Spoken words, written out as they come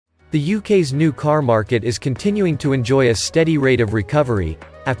The UK's new car market is continuing to enjoy a steady rate of recovery,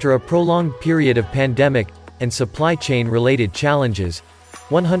 after a prolonged period of pandemic and supply chain-related challenges.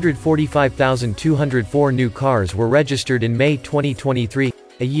 145,204 new cars were registered in May 2023,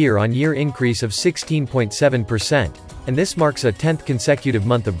 a year-on-year increase of 16.7%, and this marks a 10th consecutive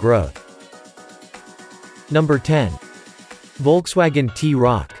month of growth. Number 10. Volkswagen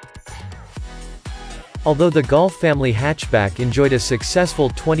T-Roc. Although the Golf family hatchback enjoyed a successful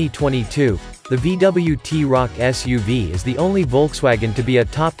 2022, the VW T-Roc SUV is the only Volkswagen to be a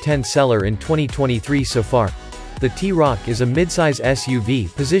top 10 seller in 2023 so far. The T-Roc is a midsize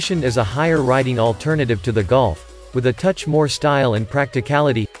SUV positioned as a higher-riding alternative to the Golf, with a touch more style and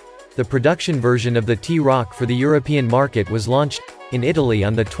practicality. The production version of the T-Roc for the European market was launched in Italy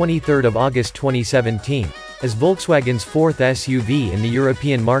on the 23rd of August 2017, as Volkswagen's fourth SUV in the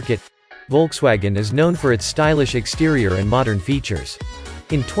European market. Volkswagen is known for its stylish exterior and modern features.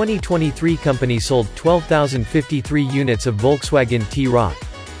 In 2023, company sold 12,053 units of Volkswagen T-Roc.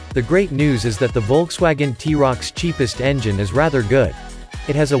 The great news is that the Volkswagen T-Roc's cheapest engine is rather good.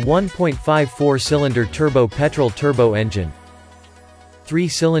 It has a 1.54-cylinder turbo petrol turbo engine,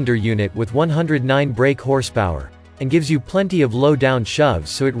 3-cylinder unit with 109 brake horsepower, and gives you plenty of low-down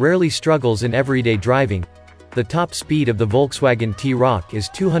shoves so it rarely struggles in everyday driving. The top speed of the Volkswagen T-Roc is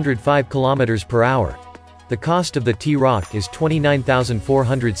 205 km per hour. The cost of the T-Roc is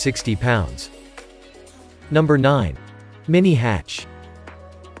 £29,460. Number 9. Mini Hatch.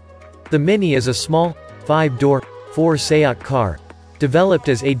 The Mini is a small, 5-door, 4-seat car, developed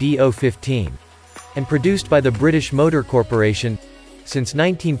as AD015, and produced by the British Motor Corporation. Since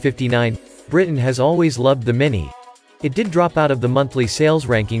 1959, Britain has always loved the Mini. It did drop out of the monthly sales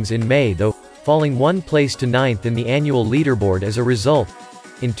rankings in May though, falling one place to 9th in the annual leaderboard as a result.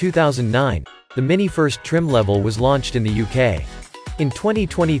 In 2009, the Mini first trim level was launched in the UK. In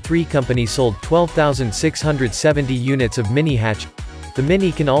 2023, company sold 12,670 units of Mini Hatch. The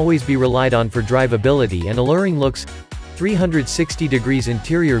Mini can always be relied on for drivability and alluring looks. 360 degrees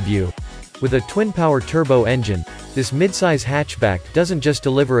interior view. With a twin-power turbo engine, this midsize hatchback doesn't just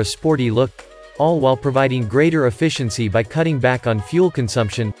deliver a sporty look, all while providing greater efficiency by cutting back on fuel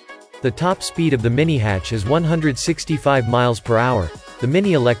consumption. The top speed of the Mini Hatch is 165 miles per hour. The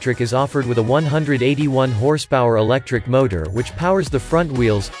Mini Electric is offered with a 181 horsepower electric motor which powers the front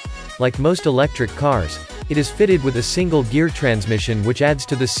wheels. Like most electric cars, it is fitted with a single-gear transmission which adds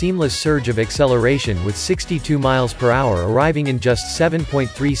to the seamless surge of acceleration with 62 miles per hour arriving in just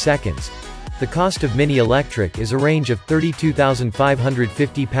 7.3 seconds. The cost of Mini Electric is a range of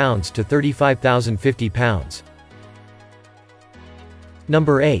 £32,550 to £35,050.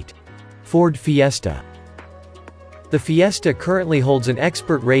 Number 8. Ford Fiesta. The Fiesta currently holds an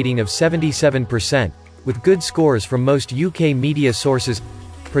expert rating of 77%, with good scores from most UK media sources.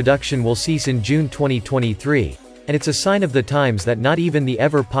 Production will cease in June 2023, and it's a sign of the times that not even the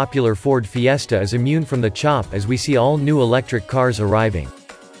ever-popular Ford Fiesta is immune from the chop as we see all new electric cars arriving.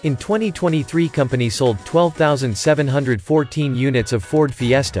 In 2023, company sold 12,714 units of Ford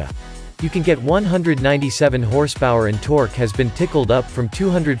Fiesta. You can get 197 horsepower and torque has been tickled up from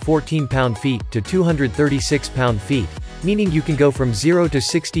 214 pound-feet to 236 pound-feet, meaning you can go from 0 to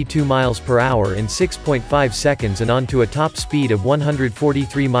 62 miles per hour in 6.5 seconds and onto a top speed of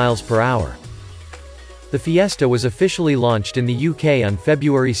 143 miles per hour. The Fiesta was officially launched in the UK on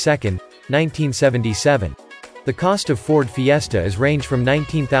February 2, 1977. The cost of Ford Fiesta is range from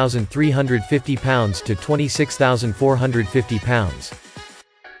 £19,350 to £26,450.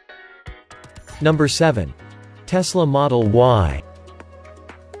 Number 7. Tesla Model Y.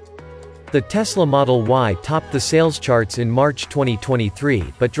 The Tesla Model Y topped the sales charts in March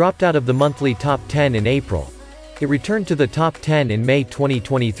 2023 but dropped out of the monthly top 10 in April. It returned to the top 10 in May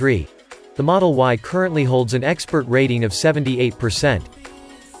 2023. The Model Y currently holds an expert rating of 78%.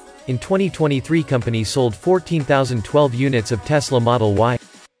 In 2023, company sold 14,012 units of Tesla Model Y.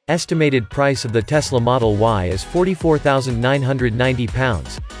 Estimated price of the Tesla Model Y is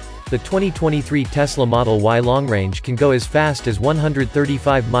 £44,990. The 2023 Tesla Model Y long range can go as fast as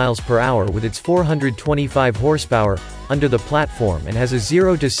 135 miles per hour with its 425 horsepower under the platform and has a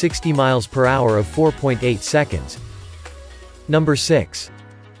 0 to 60 miles per hour of 4.8 seconds. Number 6.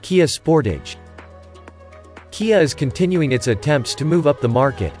 Kia Sportage. Kia is continuing its attempts to move up the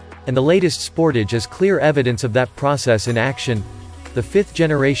market, and the latest Sportage is clear evidence of that process in action. The 5th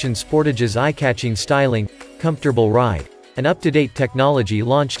generation Sportage's eye-catching styling, comfortable ride, and up-to-date technology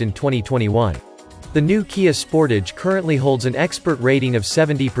launched in 2021. The new Kia Sportage currently holds an expert rating of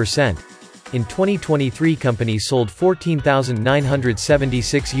 70%. In 2023, company sold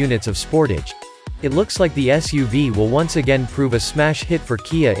 14,976 units of Sportage. It looks like the SUV will once again prove a smash hit for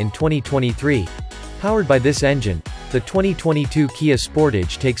Kia in 2023. Powered by this engine, the 2022 Kia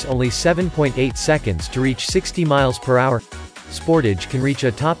Sportage takes only 7.8 seconds to reach 60 miles per hour. Sportage can reach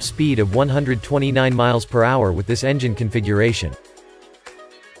a top speed of 129 miles per hour with this engine configuration.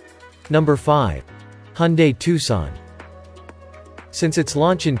 Number 5. Hyundai Tucson. Since its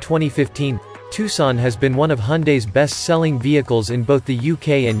launch in 2015, Tucson has been one of Hyundai's best-selling vehicles in both the UK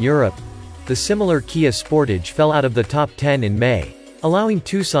and Europe. The similar Kia Sportage fell out of the top 10 in May, allowing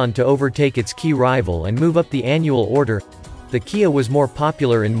Tucson to overtake its key rival and move up the annual order. The Kia was more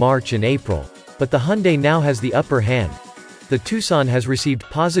popular in March and April, but the Hyundai now has the upper hand. The Tucson has received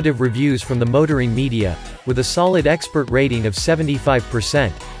positive reviews from the motoring media, with a solid expert rating of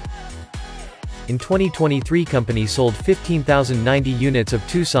 75%. In 2023, company sold 15,090 units of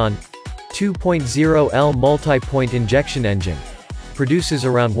Tucson 2.0L multi-point injection engine. Produces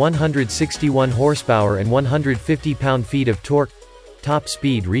around 161 horsepower and 150 pound-feet of torque. Top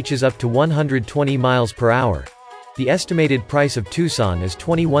speed reaches up to 120 miles per hour. The estimated price of Tucson is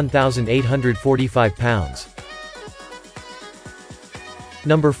 £21,845.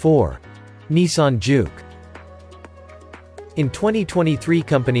 Number 4. Nissan JUKE. In 2023,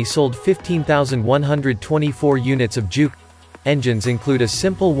 company sold 15,124 units of JUKE. Engines include a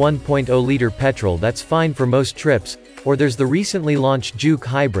simple 1.0-liter petrol that's fine for most trips, or there's the recently launched JUKE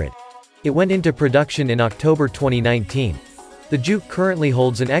Hybrid. It went into production in October 2019. The JUKE currently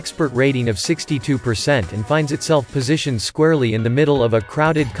holds an expert rating of 62% and finds itself positioned squarely in the middle of a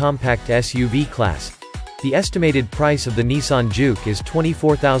crowded compact SUV class. The estimated price of the Nissan JUKE is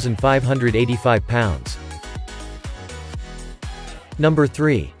 £24,585. Number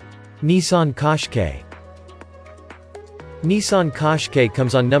 3. Nissan QASHQAI. Nissan QASHQAI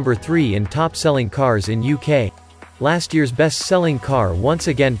comes on number 3 in top-selling cars in UK. Last year's best-selling car once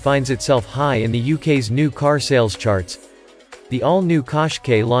again finds itself high in the UK's new car sales charts. The all-new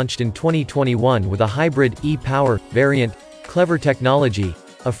QASHQAI launched in 2021 with a hybrid e-Power variant, clever technology,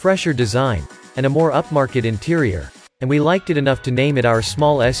 a fresher design, and a more upmarket interior, and we liked it enough to name it our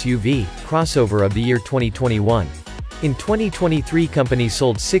small SUV crossover of the year 2021. In 2023, company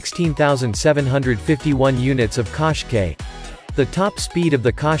sold 16,751 units of QASHQAI. The top speed of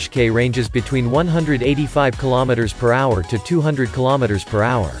the QASHQAI ranges between 185 km per hour to 200 km per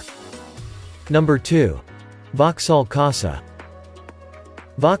hour. Number 2. VAUXHALL CORSA.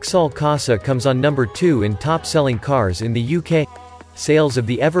 VAUXHALL CORSA comes on number 2 in top-selling cars in the UK. Sales of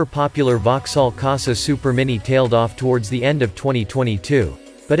the ever-popular VAUXHALL CORSA Super Mini tailed off towards the end of 2022,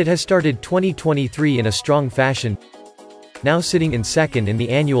 but it has started 2023 in a strong fashion, now sitting in second in the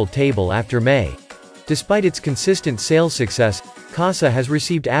annual table after May. Despite its consistent sales success, CORSA has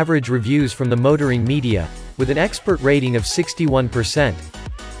received average reviews from the motoring media, with an expert rating of 61%.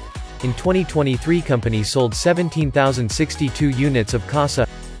 In 2023, company sold 17,062 units of CORSA.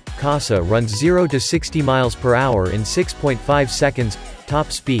 CORSA runs 0 to 60 miles per hour in 6.5 seconds,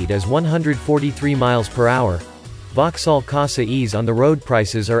 top speed is 143 miles per hour. VAUXHALL CORSA E's on the road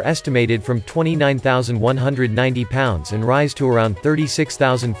prices are estimated from £29,190 and rise to around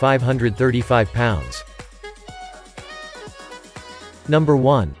 £36,535. Number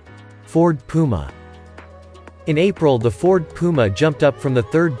 1. Ford Puma. In April, the Ford Puma jumped up from the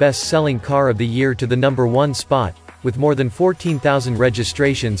third best-selling car of the year to the number 1 spot, with more than 14,000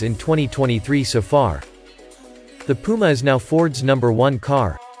 registrations in 2023 so far. The Puma is now Ford's number 1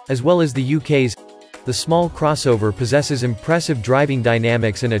 car, as well as the UK's. The small crossover possesses impressive driving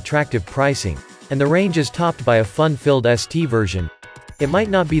dynamics and attractive pricing, and the range is topped by a fun-filled ST version. It might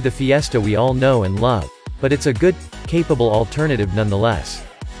not be the Fiesta we all know and love, but it's a good, capable alternative nonetheless.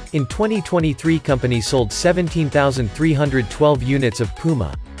 In 2023, company sold 17,312 units of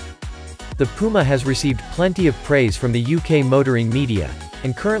Puma. The Puma has received plenty of praise from the UK motoring media,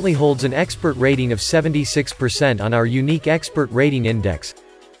 and currently holds an expert rating of 76% on our unique expert rating index.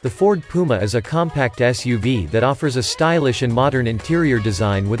 The Ford Puma is a compact SUV that offers a stylish and modern interior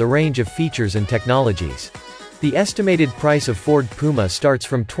design with a range of features and technologies. The estimated price of Ford Puma starts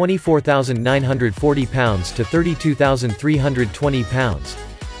from £24,940 to £32,320.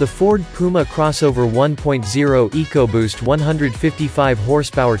 The Ford Puma Crossover 1.0 EcoBoost 155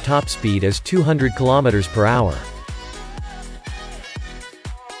 horsepower, top speed is 200 km per hour.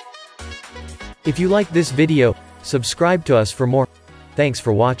 If you like this video, subscribe to us for more. Thanks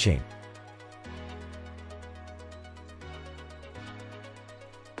for watching.